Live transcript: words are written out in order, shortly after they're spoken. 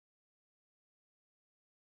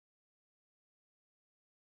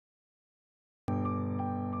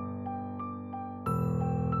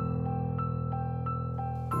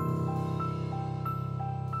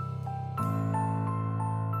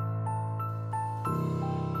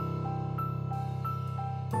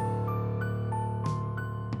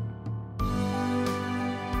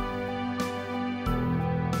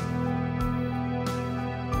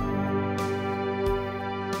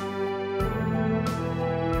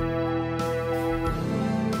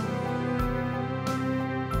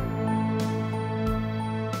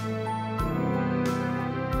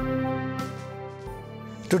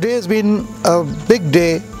Today has been a big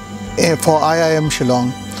day for IIM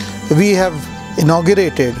Shillong. We have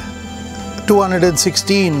inaugurated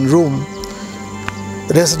 216 room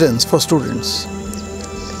residence for students.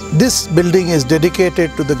 This building is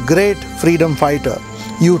dedicated to the great freedom fighter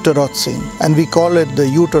Tirot Sing, and we call it the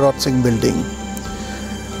Tirot Sing building.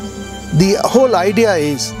 The whole idea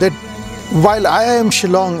is that while IIM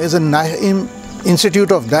Shillong is an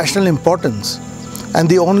institute of national importance and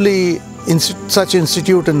the only such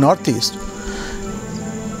institute in Northeast,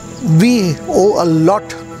 we owe a lot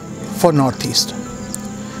for Northeast.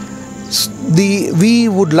 We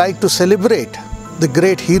would like to celebrate the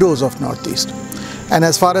great heroes of Northeast. And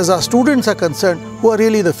as far as our students are concerned, who are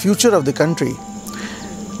really the future of the country,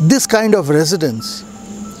 this kind of residence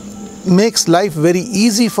makes life very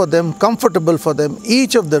easy for them, comfortable for them.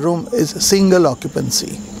 Each of the room is single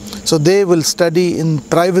occupancy. So they will study in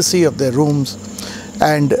privacy of their rooms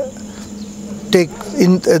and take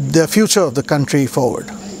in the future of the country forward.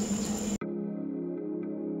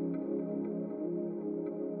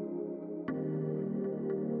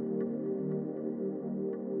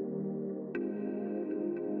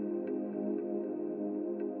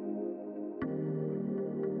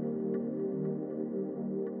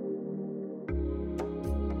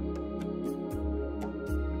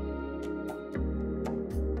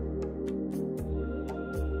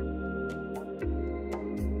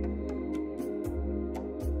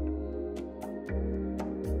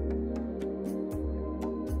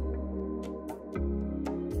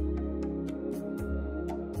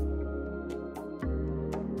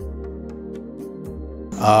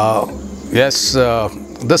 Yes,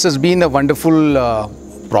 this has been a wonderful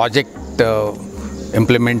project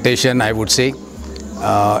implementation, I would say,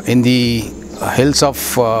 in the hills of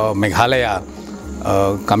Meghalaya,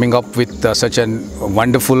 coming up with such a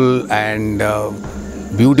wonderful and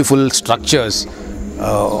beautiful structures.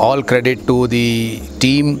 All credit to the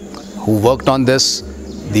team who worked on this,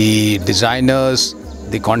 the designers,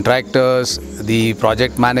 the contractors, the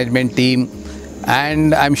project management team,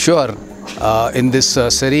 and I'm sure in this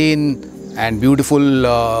serene and beautiful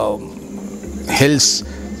hills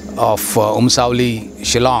of Umsauli,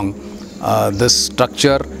 Shillong, this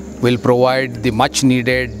structure will provide the much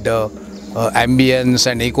needed ambience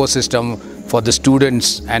and ecosystem for the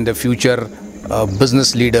students and the future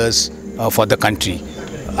business leaders for the country.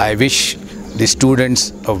 I wish the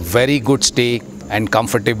students a very good stay and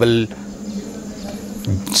comfortable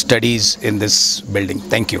studies in this building.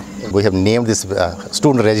 Thank you. We have named this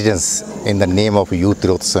student residence in the name of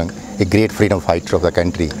Tirot Sing, a great freedom fighter of the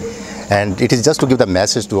country. And it is just to give the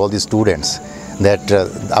message to all the students that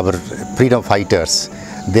our freedom fighters,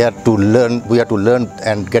 we are to learn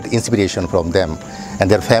and get inspiration from them. And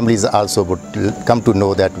their families also would come to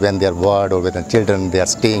know that when their ward or when their children, they are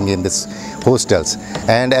staying in these hostels.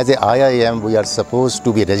 And as a IIM, we are supposed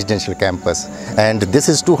to be a residential campus. And this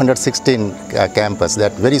is 216 campus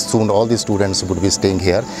that very soon all the students would be staying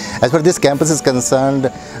here. As far as this campus is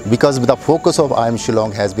concerned, because the focus of IIM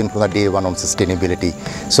Shillong has been from the day one on sustainability.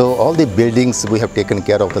 So all the buildings, we have taken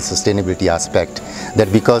care of the sustainability aspect.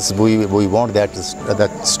 That because we want that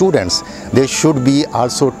students, they should be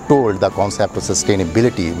also told the concept of sustainability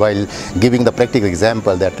while giving the practical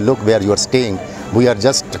example that look where you are staying, we are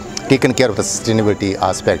just taken care of the sustainability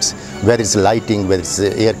aspects, whether it's lighting, whether it's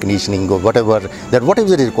air conditioning or whatever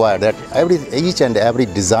is required, that each and every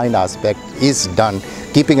design aspect is done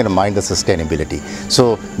keeping in mind the sustainability.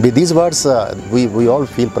 So with these words, we all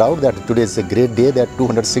feel proud that today is a great day that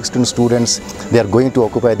 216 students, they are going to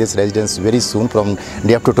occupy this residence very soon. From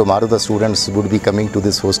day after tomorrow, the students would be coming to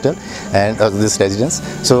this hostel and this residence.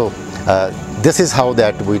 So this is how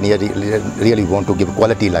that we really want to give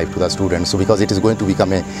quality life to the students. So because it is going to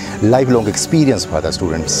become a lifelong experience for the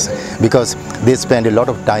students, because they spend a lot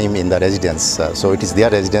of time in the residence. So it is their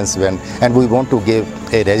residence and we want to give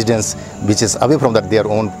a residence which is away from their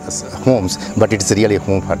own homes, but it is really a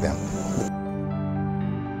home for them.